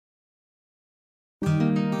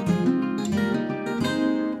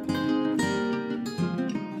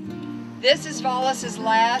This is Vollis's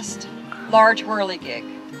last large whirligig.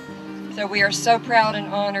 So we are so proud and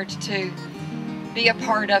honored to be a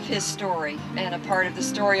part of his story and a part of the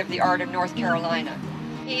story of the art of North Carolina.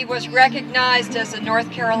 He was recognized as a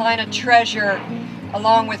North Carolina treasure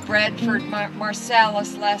along with Bradford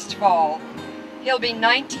Marsalis last fall. He'll be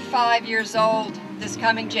 95 years old this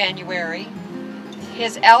coming January.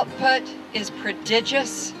 His output is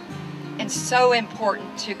prodigious and so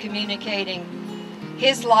important to communicating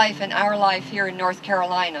his life and our life here in North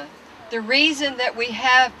Carolina. The reason that we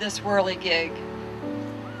have this whirligig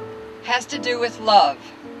has to do with love.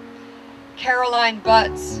 Caroline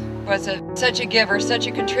Butts was such a giver, such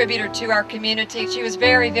a contributor to our community. She was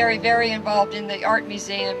very, very, very involved in the art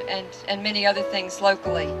museum and many other things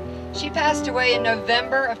locally. She passed away in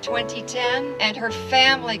November of 2010, and her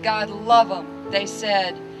family, God love them, they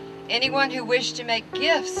said, anyone who wished to make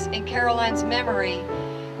gifts in Caroline's memory,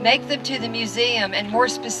 make them to the museum, and more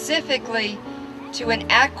specifically to an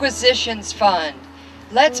acquisitions fund.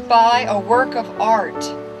 Let's buy a work of art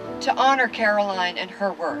to honor Caroline and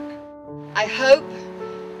her work. I hope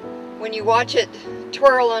when you watch it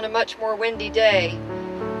twirl on a much more windy day,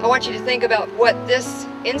 I want you to think about what this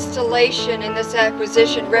installation and this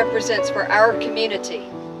acquisition represents for our community.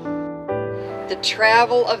 The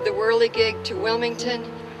travel of the whirligig to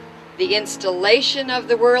Wilmington, the installation of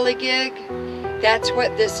the whirligig, that's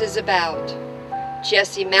what this is about.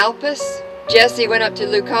 Jesse Malpas. Jesse went up to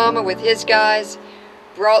Lucama with his guys,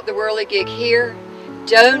 brought the whirligig here,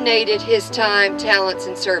 donated his time, talents,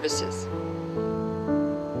 and services.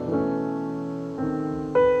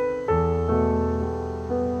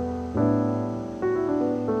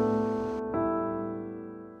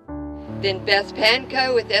 Then Beth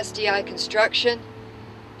Panko with SDI Construction,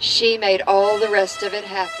 she made all the rest of it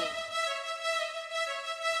happen.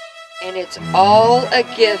 And it's all a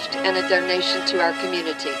gift and a donation to our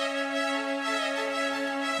community.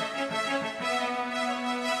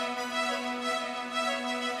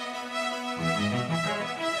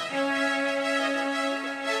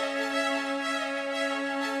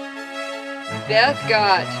 Beth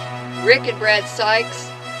got Rick and Brad Sykes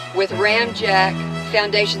with Ramjack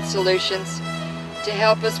Foundation Solutions to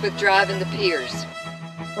help us with driving the piers.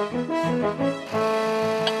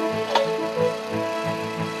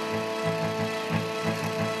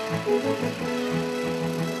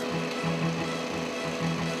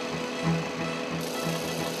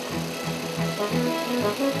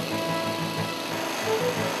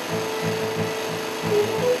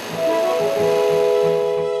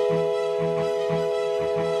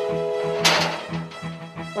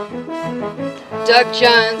 Doug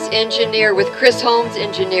Jones, engineer with Chris Holmes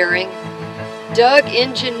Engineering. Doug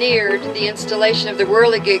engineered the installation of the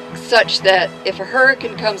whirligig such that if a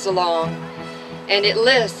hurricane comes along and it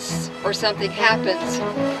lists or something happens,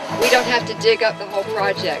 we don't have to dig up the whole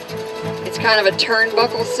project. It's kind of a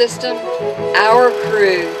turnbuckle system. Our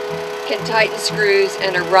crew can tighten screws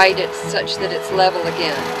and right it such that it's level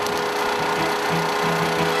again.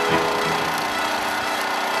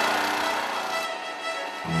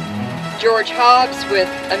 George Hobbs with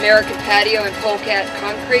American Patio and Polecat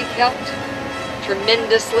Concrete helped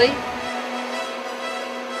tremendously.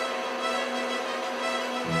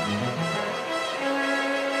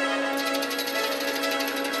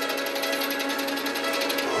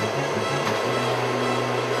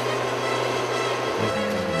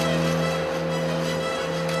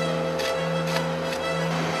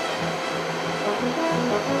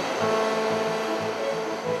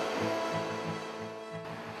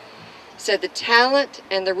 So the talent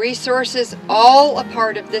and the resources, all a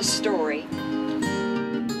part of this story.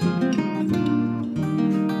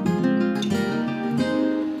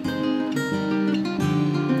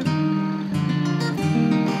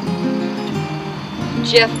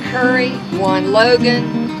 Jeff Curry, Juan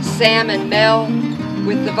Logan, Sam and Mel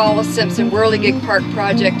with the Vollis Simpson Whirlygig Park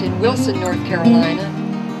project in Wilson, North Carolina.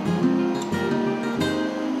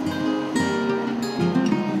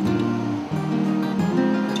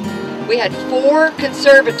 We had 4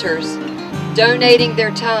 conservators donating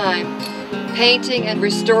their time, painting and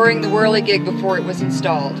restoring the whirligig before it was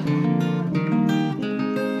installed.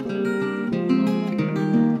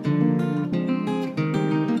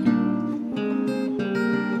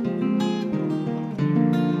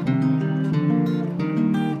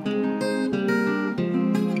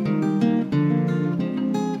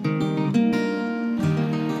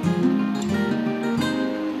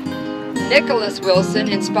 Nicholas Wilson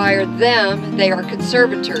inspired them. They are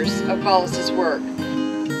conservators of Vollis's work.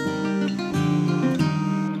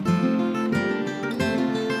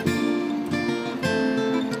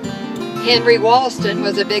 Henry Walston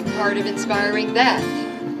was a big part of inspiring that.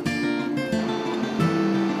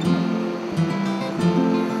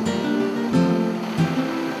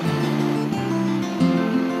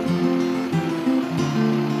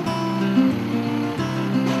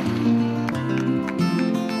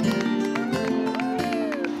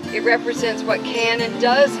 It represents what can and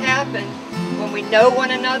does happen when we know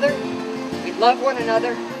one another, we love one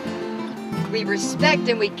another, we respect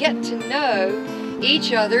and we get to know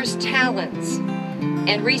each other's talents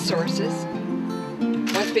and resources.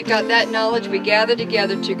 Once we've got that knowledge, we gather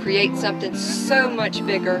together to create something so much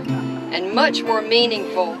bigger and much more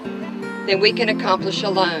meaningful than we can accomplish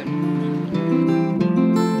alone.